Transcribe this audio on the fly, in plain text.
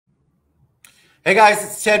Hey guys,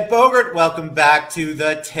 it's Ted Bogert. Welcome back to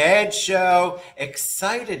the Ted Show.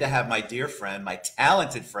 Excited to have my dear friend, my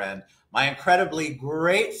talented friend, my incredibly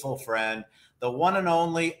grateful friend, the one and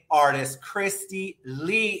only artist, Kristy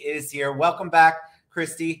Lee is here. Welcome back,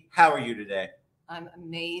 Kristy. How are you today? I'm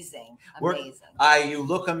amazing. You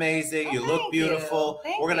look amazing. Oh, you look beautiful.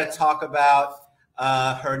 Thank We're going to talk about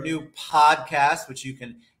her new podcast, which you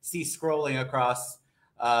can see scrolling across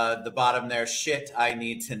the bottom there. Shit, I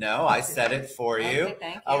need to know. I said it for you. Okay,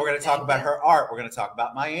 thank you. We're going to talk about her art. We're going to talk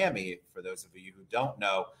about Miami. For those of you who don't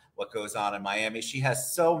know what goes on in Miami, she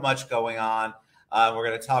has so much going on. We're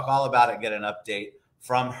going to talk all about it and get an update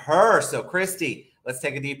from her. So, Kristy, let's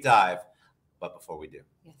take a deep dive. But before we do,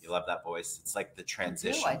 yes. You love that voice. It's like the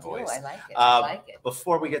transition voice. I like it. I like it.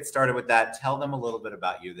 Before we get started with that, tell them a little bit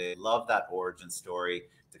about you. They love that origin story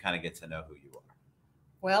to kind of get to know who you are.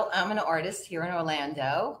 Well, I'm an artist here in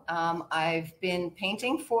Orlando. I've been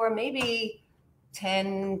painting for maybe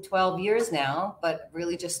 10, 12 years now, but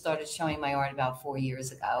really just started showing my art about 4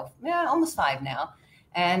 years ago. Yeah, almost 5 now.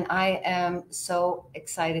 And I am so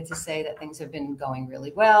excited to say that things have been going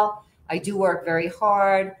really well. I do work very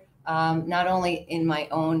hard. Not only in my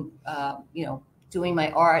own, doing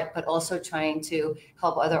my art, but also trying to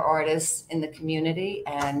help other artists in the community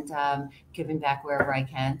and giving back wherever I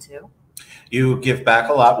can too. You give back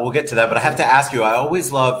a lot. We'll get to that, but I have to ask you, I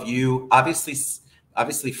always love you.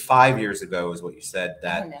 Obviously 5 years ago is what you said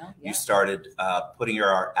that you started putting your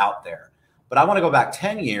art out there. But I want to go back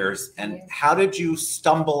 10 years. And how did you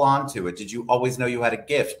stumble onto it? Did you always know you had a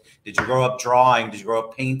gift? Did you grow up drawing? Did you grow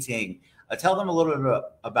up painting? Tell them a little bit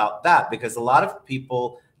about that, because a lot of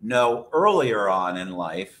people know earlier on in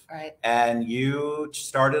life, right? And you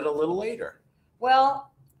started a little later. Well,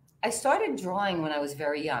 I started drawing when I was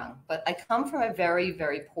very young, but I come from a very,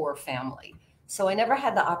 very poor family. So I never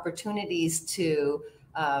had the opportunities to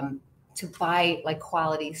buy like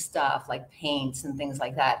quality stuff like paints and things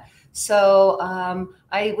like that. So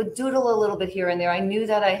I would doodle a little bit here and there. I knew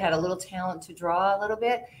that I had a little talent to draw a little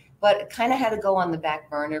bit, but it kind of had to go on the back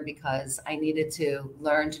burner because I needed to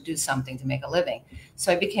learn to do something to make a living.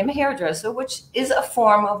 So I became a hairdresser, which is a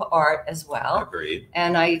form of art as well. Agreed.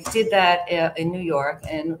 And I did that in New York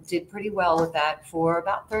and did pretty well with that for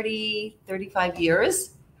about 30, 35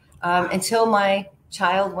 years until my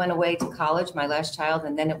child went away to college, my last child,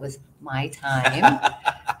 and then it was my time.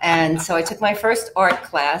 And so I took my first art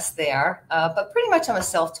class there, but pretty much I'm a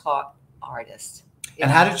self-taught artist. And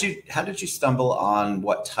how did you stumble on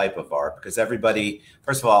what type of art? Because everybody,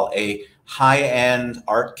 first of all, a high-end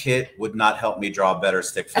art kit would not help me draw better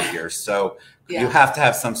stick figures. So you have to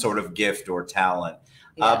have some sort of gift or talent.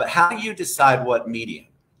 But how do you decide what medium?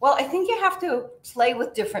 Well, I think you have to play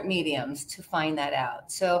with different mediums to find that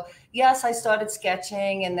out. So yes, I started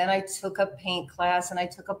sketching, and then I took a paint class and I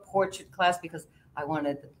took a portrait class because I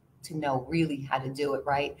wanted to know really how to do it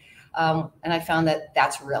right. And I found that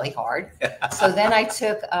that's really hard. So then I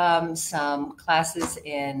took some classes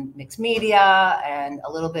in mixed media and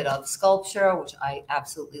a little bit of sculpture, which I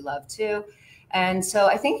absolutely love too. And so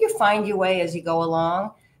I think you find your way as you go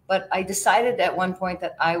along. But I decided at one point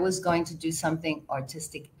that I was going to do something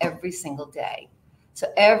artistic every single day. So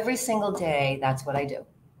every single day, that's what I do.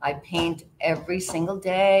 I paint every single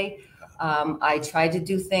day. I try to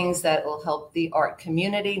do things that will help the art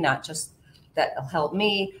community, not just that will help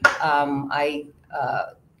me. I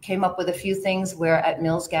came up with a few things where at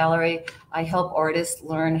Mills Gallery, I help artists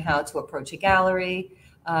learn how to approach a gallery.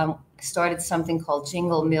 Started something called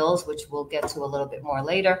Jingle Mills, which we'll get to a little bit more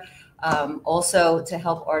later. Also to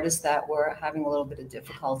help artists that were having a little bit of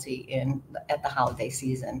difficulty at the holiday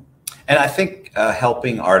season. And I think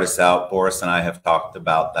helping artists out, Boris and I have talked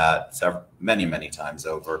about that many times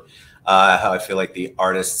over, how I feel like the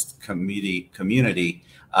artist community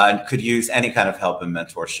could use any kind of help and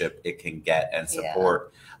mentorship it can get and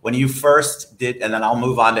support. When you first did, and then I'll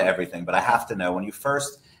move on to everything, but I have to know, when you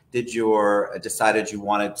first decided you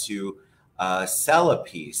wanted to sell a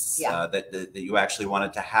piece, that you actually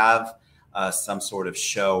wanted to have some sort of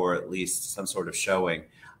show, or at least some sort of showing,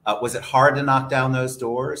 was it hard to knock down those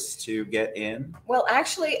doors to get in? Well,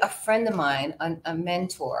 actually, a friend of mine, a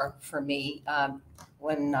mentor for me,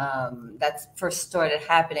 when that first started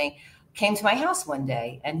happening, came to my house one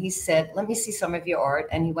day and he said, "Let me see some of your art."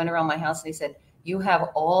 And he went around my house and he said, "You have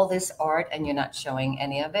all this art and you're not showing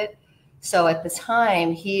any of it." So at the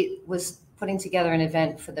time, he was putting together an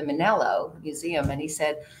event for the Manello Museum, and he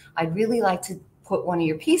said, "I'd really like to put one of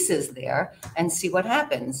your pieces there and see what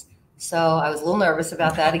happens." So I was a little nervous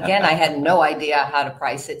about that. Again, I had no idea how to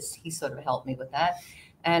price it. He sort of helped me with that.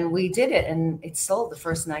 And we did it, and it sold the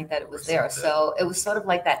first night that it was there. So it was sort of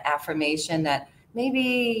like that affirmation that maybe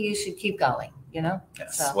you should keep going, you know?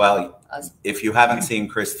 Yes. So, Well, if you haven't seen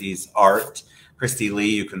Kristy's art, Kristy Lee,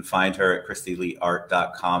 you can find her at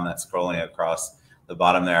KristyLeeArt.com. That's scrolling across the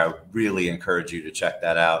bottom there. I really encourage you to check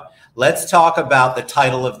that out. Let's talk about the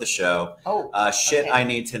title of the show. Shit okay. I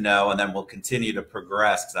Need to Know, and then we'll continue to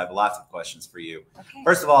progress because I have lots of questions for you. Okay.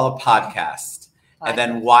 First of all, a podcast. And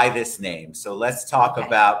then why this name? So let's talk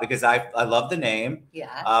about, because I love the name,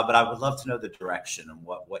 but I would love to know the direction and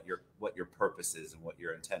what your purpose is and what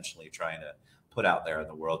you're intentionally trying to put out there in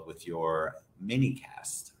the world with your mini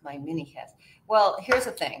cast. My mini cast. Well, here's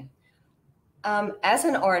the thing. As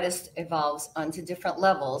an artist evolves onto different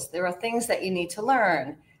levels, there are things that you need to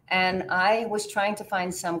learn. And I was trying to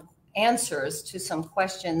find some answers to some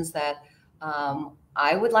questions that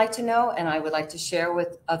I would like to know, and I would like to share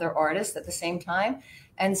with other artists at the same time.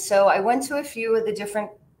 And so I went to a few of the different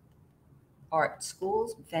art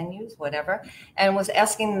schools, venues, whatever, and was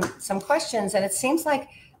asking some questions. And it seems like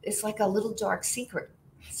it's like a little dark secret.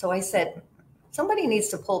 So I said, somebody needs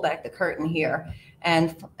to pull back the curtain here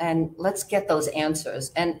and let's get those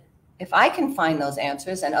answers. And if I can find those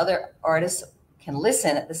answers and other artists can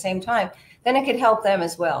listen at the same time, then it could help them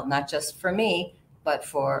as well, not just for me, but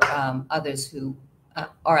for others who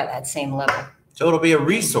are at that same level. So it'll be a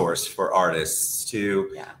resource for artists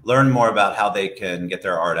to learn more about how they can get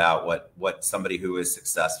their art out, what somebody who is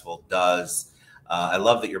successful does. I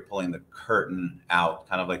love that you're pulling the curtain out,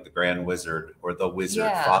 kind of like the Grand Wizard or the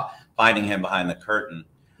Wizard, finding him behind the curtain,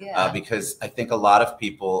 because I think a lot of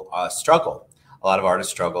people struggle. A lot of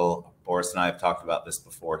artists struggle. Boris and I have talked about this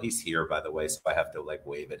before. He's here, by the way, so I have to like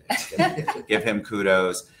wave at him, give him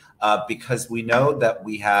kudos, because we know that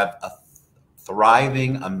we have a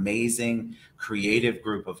thriving, amazing, creative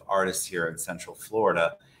group of artists here in Central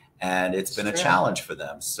Florida, and it's been a challenge for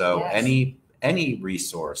them. So any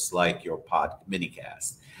resource like your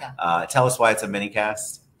minicast. Tell us why it's a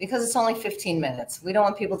minicast. Because it's only 15 minutes. We don't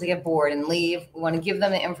want people to get bored and leave. We want to give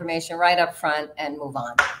them the information right up front and move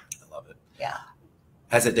on. I love it. Yeah.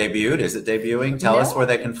 Has it debuted? Is it debuting? Tell us where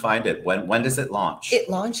they can find it. When does it launch? It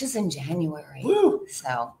launches in January. Woo!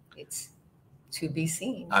 So it's to be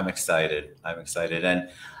seen. I'm excited. And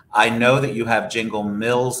I know that you have Jingle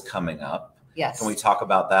Mills coming up. Yes. Can we talk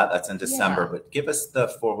about that? That's in December, but give us the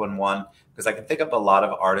 411, because I can think of a lot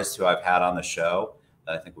of artists who I've had on the show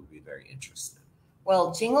that I think would be very interested.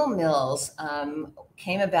 Well, Jingle Mills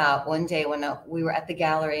came about one day when we were at the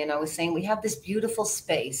gallery, and I was saying we have this beautiful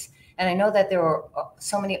space. And I know that there are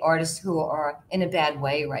so many artists who are in a bad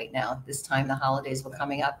way right now. This time the holidays were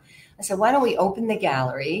coming up. I said, why don't we open the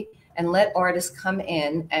gallery and let artists come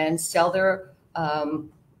in and sell their,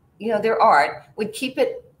 their art. We'd keep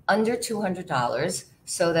it under $200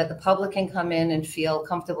 so that the public can come in and feel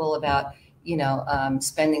comfortable about,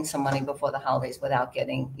 spending some money before the holidays without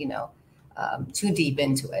getting, too deep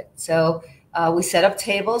into it. So we set up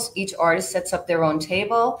tables. Each artist sets up their own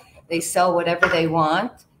table. They sell whatever they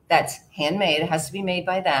want. That's handmade. It has to be made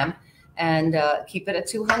by them, and keep it at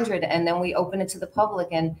 $200. And then we open it to the public,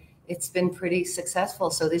 and it's been pretty successful.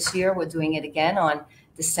 So this year we're doing it again on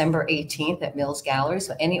December 18th at Mills Gallery.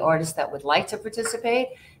 So any artist that would like to participate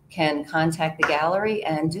can contact the gallery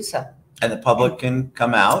and do so. And the public can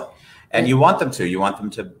come out, and you want them to. You want them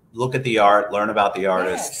to look at the art, learn about the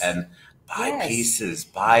artist, and buy pieces,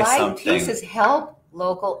 buy something. Pieces, help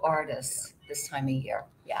local artists this time of year.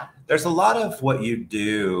 Yeah. There's a lot of what you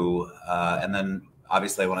do, and then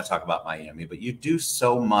obviously I want to talk about Miami, but you do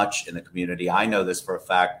so much in the community. I know this for a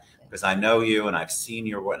fact because I know you and I've seen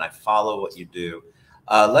your work and I follow what you do.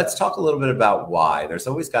 Let's talk a little bit about why. There's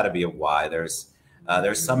always got to be a why. There's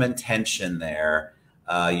some intention there.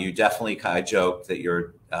 You definitely kind of joked that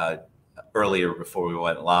you're earlier before we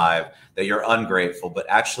went live that you're ungrateful, but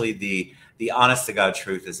actually the honest to God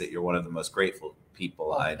truth is that you're one of the most grateful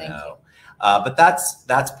people I know. But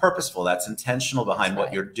that's purposeful. That's intentional behind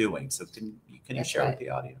what you're doing. So can you share with the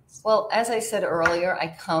audience? Well, as I said earlier,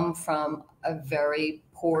 I come from a very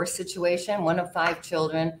poor situation. One of 5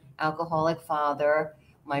 children, alcoholic father.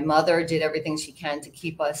 My mother did everything she can to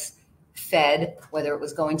keep us fed, whether it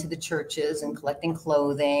was going to the churches and collecting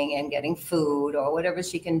clothing and getting food or whatever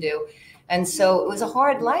she can do. And so it was a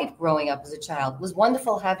hard life growing up as a child. It was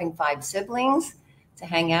wonderful having 5 siblings to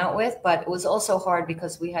hang out with, but it was also hard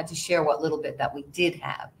because we had to share what little bit that we did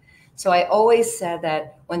have. So I always said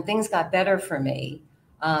that when things got better for me,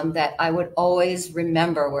 that I would always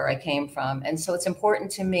remember where I came from. And so it's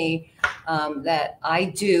important to me that I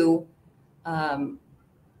do,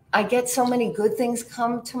 I get so many good things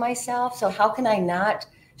come to myself. So how can I not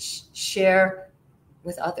share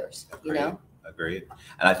with others, Agreed.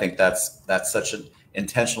 And I think that's such an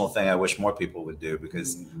intentional thing I wish more people would do,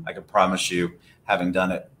 because I can promise you, having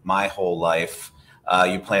done it my whole life,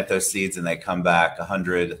 you plant those seeds and they come back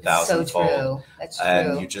 100, 1,000 So fold. true. That's true.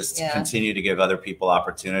 And you just continue to give other people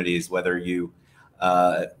opportunities, whether you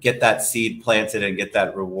get that seed planted and get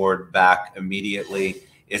that reward back immediately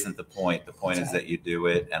isn't the point. The point is that you do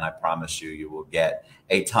it, and I promise you, you will get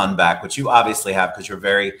a ton back, which you obviously have because you're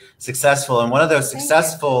very successful. And one of those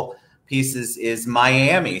successful pieces is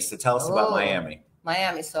Miami. So tell us about Miami.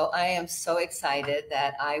 Miami. So I am so excited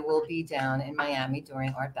that I will be down in Miami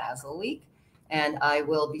during Art Basel Week, and I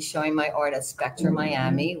will be showing my art at Spectrum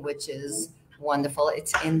Miami, which is wonderful.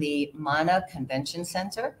 It's in the MANA Convention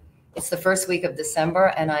Center. It's the first week of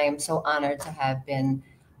December, and I am so honored to have been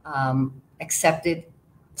accepted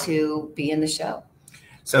to be in the show.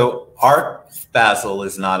 So Art Basel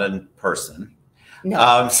is not in person.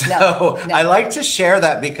 No, no. I like to share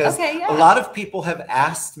that because a lot of people have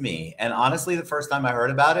asked me, and honestly, the first time I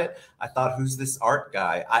heard about it, I thought, who's this art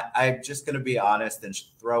guy? I'm just going to be honest and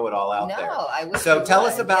throw it all out there. I wish so tell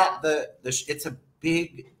us about it's a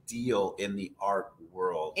big deal in the art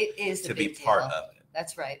world. It is to be part of it.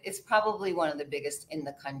 That's right. It's probably one of the biggest in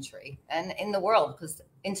the country and in the world, because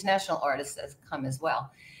international artists have come as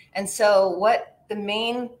well. And so what the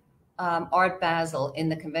main Art Basel in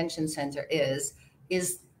the convention center is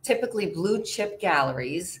typically blue chip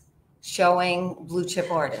galleries showing blue chip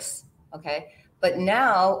artists. Okay. But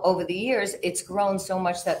now over the years, it's grown so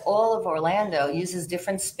much that all of Orlando uses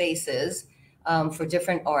different spaces for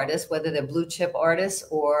different artists, whether they're blue chip artists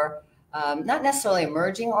or not necessarily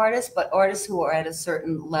emerging artists, but artists who are at a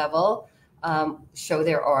certain level show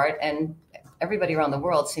their art, and everybody around the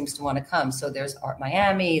world seems to want to come. So there's Art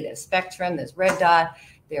Miami, there's Spectrum, there's Red Dot,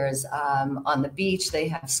 there's on the beach, they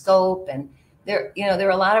have Scope, and there are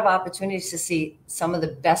a lot of opportunities to see some of the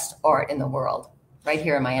best art in the world right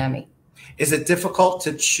here in Miami. Is it difficult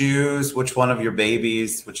to choose which one of your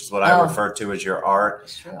babies, which is what I refer to as your art,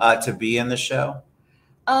 to be in the show?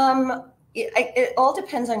 It all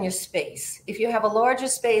depends on your space. If you have a larger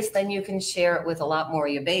space, then you can share it with a lot more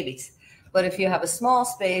of your babies. But if you have a small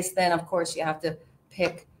space, then of course you have to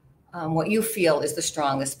pick what you feel is the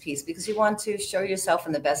strongest piece, because you want to show yourself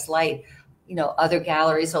in the best light. Other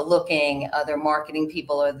galleries are looking, other marketing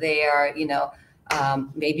people are there,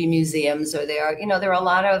 maybe museums are there. There are a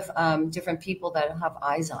lot of different people that have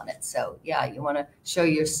eyes on it. So yeah, you want to show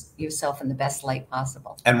yourself in the best light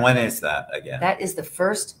possible. And when is that again? That is the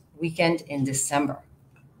first weekend in December.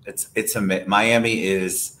 It's Miami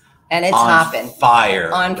is and it's on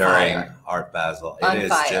fire on during fire. Art Basel. On it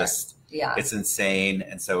is fire. Just it's insane.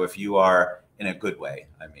 And so if you are in a good way,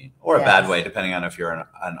 or a bad way, depending on if you're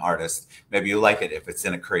an artist, maybe you like it if it's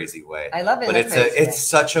in a crazy way. I love it. But it's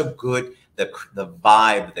such a good, the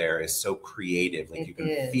vibe there is so creative. Like you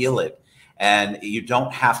can feel it, and you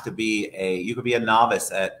don't have to be you could be a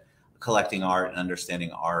novice at collecting art and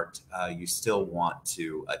understanding art. You still want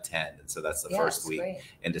to attend, and so that's the first week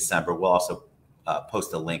in December. We'll also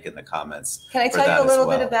post a link in the comments. Can I tell you a little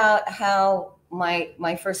bit about how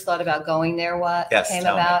my first thought about going there came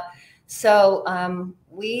about? So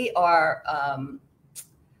we are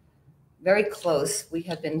very close. We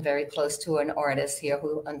have been very close to an artist here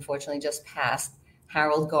who unfortunately just passed,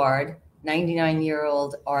 Harold Garde,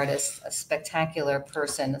 99-year-old artist, a spectacular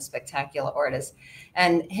person, a spectacular artist.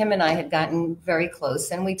 And him and I had gotten very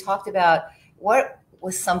close, and we talked about what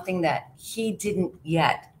was something that he didn't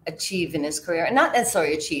yet achieve in his career, and not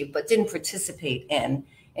necessarily achieve, but didn't participate in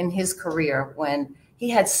his career when he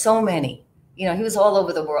had so many. He was all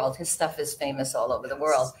over the world. His stuff is famous all over the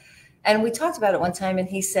world. And we talked about it one time, and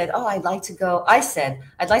he said, I'd like to go. I said,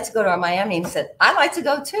 I'd like to go to our Miami. And he said, I'd like to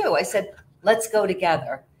go too. I said, let's go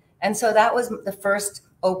together. And so that was the first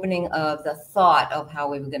opening of the thought of how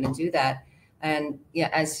we were going to do that. And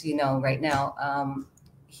as you know, right now,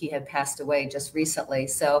 he had passed away just recently.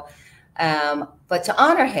 So, but to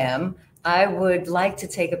honor him, I would like to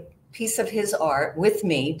take a piece of his art with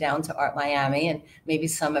me down to Art Miami, and maybe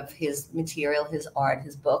some of his material, his art,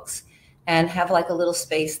 his books, and have like a little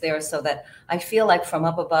space there so that I feel like from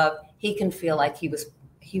up above, he can feel like he was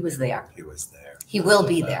there. He was there. He will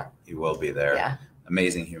be there. He will be there. Yeah.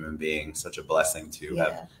 Amazing human being. Such a blessing to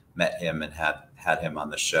have met him and had him on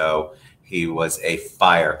the show. He was a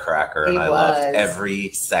firecracker, and I loved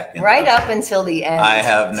every second. Right up until the end. I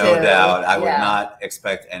have no doubt. I would not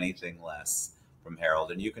expect anything less from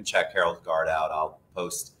Harold. And you can check Harold Garde out. I'll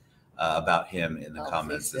post about him in the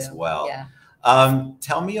comments as well. Yeah.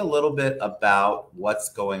 Tell me a little bit about what's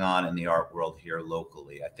going on in the art world here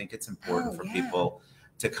locally. I think it's important for people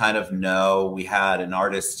to kind of know. We had an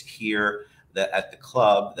artist here that at the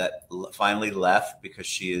club that finally left because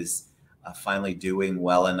she is finally doing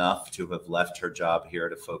well enough to have left her job here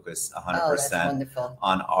to focus 100% wonderful.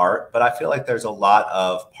 on art. But I feel like there's a lot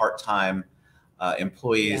of part-time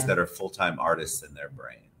employees Yeah. that are full-time artists in their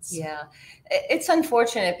brains. Yeah, it's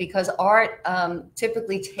unfortunate because art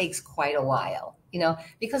typically takes quite a while, you know,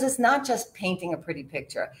 because it's not just painting a pretty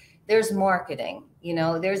picture. There's marketing, you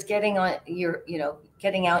know, there's getting on your, you know,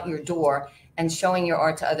 getting out your door and showing your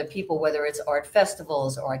art to other people, whether it's art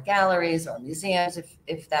festivals or art galleries or museums,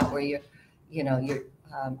 if that were your, you know, your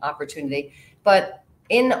opportunity. But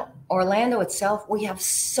in Orlando itself, we have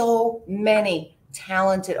so many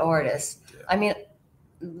talented artists. Yeah. I mean,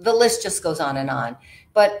 the list just goes on and on.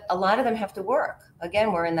 But a lot of them have to work.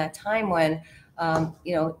 Again, we're in that time when,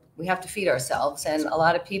 you know, we have to feed ourselves. And a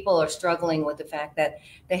lot of people are struggling with the fact that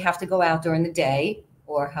they have to go out during the day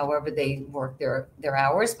or however they work their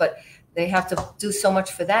hours. But they have to do so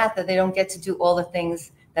much for that they don't get to do all the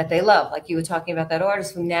things that they love. Like you were talking about that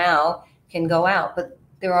artist who now can go out. But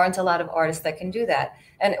there aren't a lot of artists that can do that.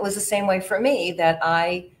 And it was the same way for me, that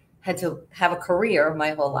I had to have a career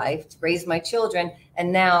my whole life, to raise my children.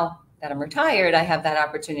 And now that I'm retired, I have that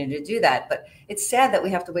opportunity to do that. But it's sad that we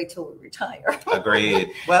have to wait till we retire.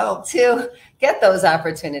 Agreed. Well, to get those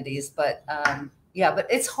opportunities. But yeah, but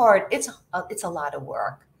it's hard. It's a lot of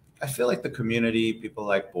work. I feel like the community, people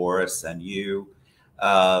like Boris and you,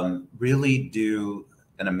 really do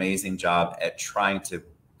an amazing job at trying to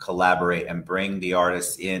collaborate and bring the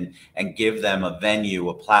artists in and give them a venue,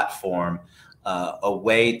 a platform, a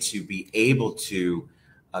way to be able to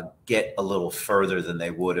get a little further than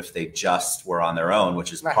they would if they just were on their own,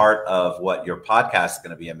 which is Right. part of what your podcast is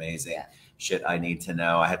going to be amazing. Yeah. Shit, I need to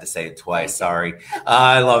know. I had to say it twice. Sorry.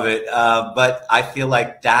 I love it. But I feel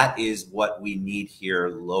like that is what we need here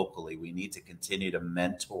locally. We need to continue to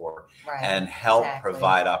mentor Right. and help Exactly.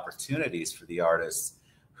 provide opportunities for the artists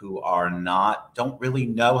who don't really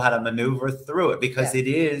know how to maneuver through it, because Yeah. it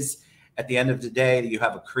is, at the end of the day, you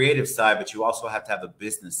have a creative side, but you also have to have a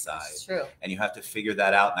business side. It's true. And you have to figure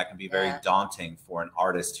that out. And that can be very Yeah. daunting for an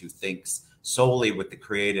artist who thinks solely with the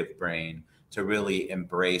creative brain, to really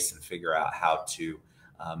embrace and figure out how to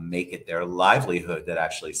make it their livelihood that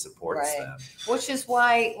actually supports Right. them. Which is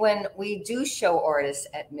why when we do show artists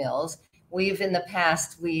at Mills, in the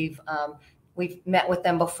past, we've met with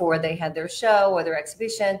them before they had their show or their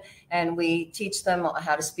exhibition, and we teach them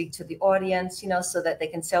how to speak to the audience, you know, so that they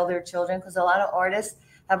can sell their children. Because a lot of artists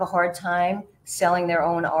have a hard time selling their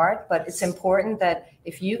own art, but it's important that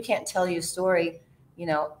if you can't tell your story, you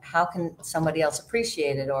know, how can somebody else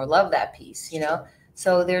appreciate it or love that piece, you know?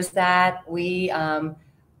 So there's that. We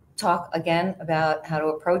talk again about how to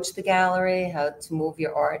approach the gallery, how to move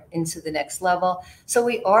your art into the next level. So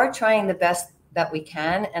we are trying the best that we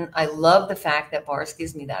can. And I love the fact that Boris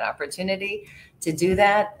gives me that opportunity to do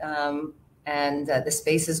that. And the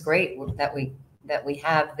space is great that we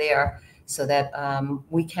have there, so that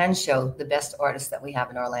we can show the best artists that we have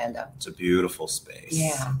in Orlando. It's a beautiful space.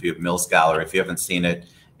 Yeah. Mills Gallery. If you haven't seen it,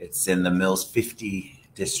 it's in the Mills 50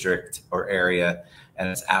 district or area, and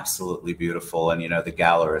it's absolutely beautiful. And, you know, the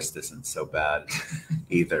gallerist isn't so bad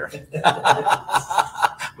either.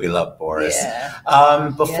 We love Boris.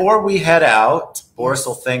 Yeah. Before we head out, Boris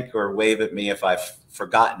will think or wave at me if I've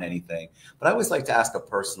forgotten anything. But I always like to ask a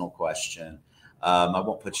personal question. I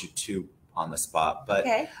won't put you too on the spot, but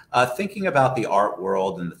Okay. Thinking about the art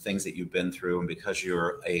world and the things that you've been through, and because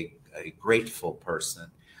you're a grateful person,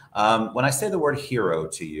 when I say the word hero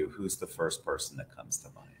to you, who's the first person that comes to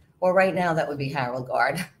mind? Well, right now that would be Harold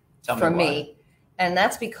Garde Tell for why. me. And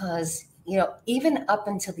that's because, you know, even up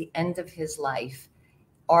until the end of his life,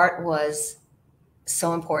 art was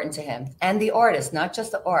so important to him, and the artist, not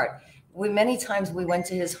just the art. Many times we went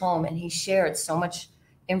to his home and he shared so much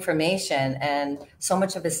information and so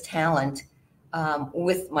much of his talent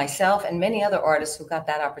with myself and many other artists who got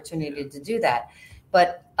that opportunity to do that.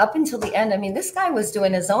 But up until the end, I mean, this guy was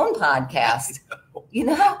doing his own podcast. You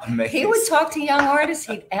know, Amazing. He would talk to young artists.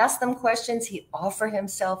 He'd ask them questions. He'd offer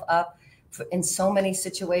himself up in so many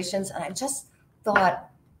situations. And I just thought,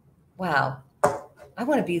 wow, I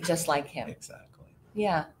want to be just like him. Exactly.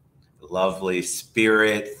 Yeah. Lovely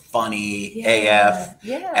spirit, funny Yeah. AF,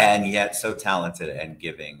 Yeah. and yet so talented and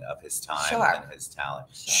giving of his time Sharp. and his talent.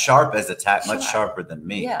 Sharp. Sharp as a tack, much Sharp. sharper than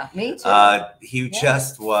me. Yeah, me too. He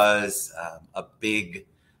just was a big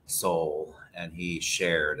soul, and he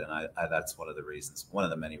shared, and I that's one of the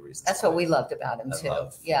many reasons. That's what we loved about him I too.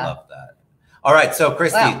 love that. All right, so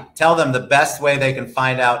Kristy, Wow. tell them the best way they can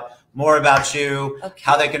find out more about you, Okay.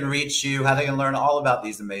 how they can reach you, how they can learn all about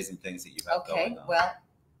these amazing things that you have going on. Well,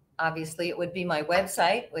 obviously it would be my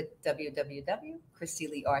website with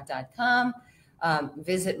www.kristyleeart.com.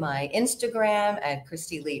 Visit my Instagram at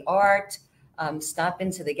Kristy Lee Art. Stop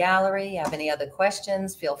into the gallery. Have any other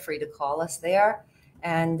questions, feel free to call us there.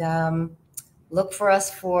 And look for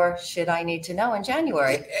us for Shit I Need to Know in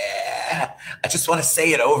January. Yeah. I just want to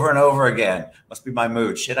say it over and over again. Must be my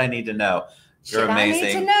mood. Shit I Need to Know. You're amazing. I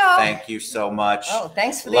need to know. Thank you so much. Oh,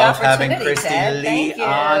 thanks for Love the opportunity, having Kristy Ted. Lee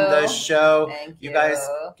on the show. Thank you guys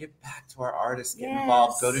get back to our artists, get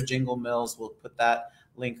involved. Go to Jingle Mills. We'll put that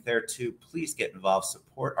link there too. Please get involved.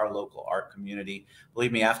 Support our local art community.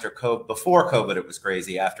 Believe me, after COVID, before COVID, it was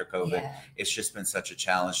crazy. After COVID, it's just been such a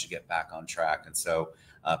challenge to get back on track. And so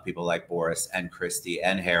people like Boris and Kristy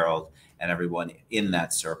and Harold and everyone in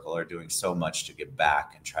that circle are doing so much to get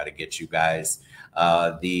back and try to get you guys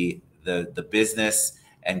the business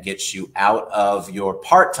and get you out of your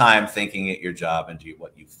part-time thinking at your job and do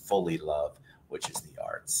what you fully love, which is the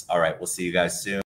arts. All right, we'll see you guys soon.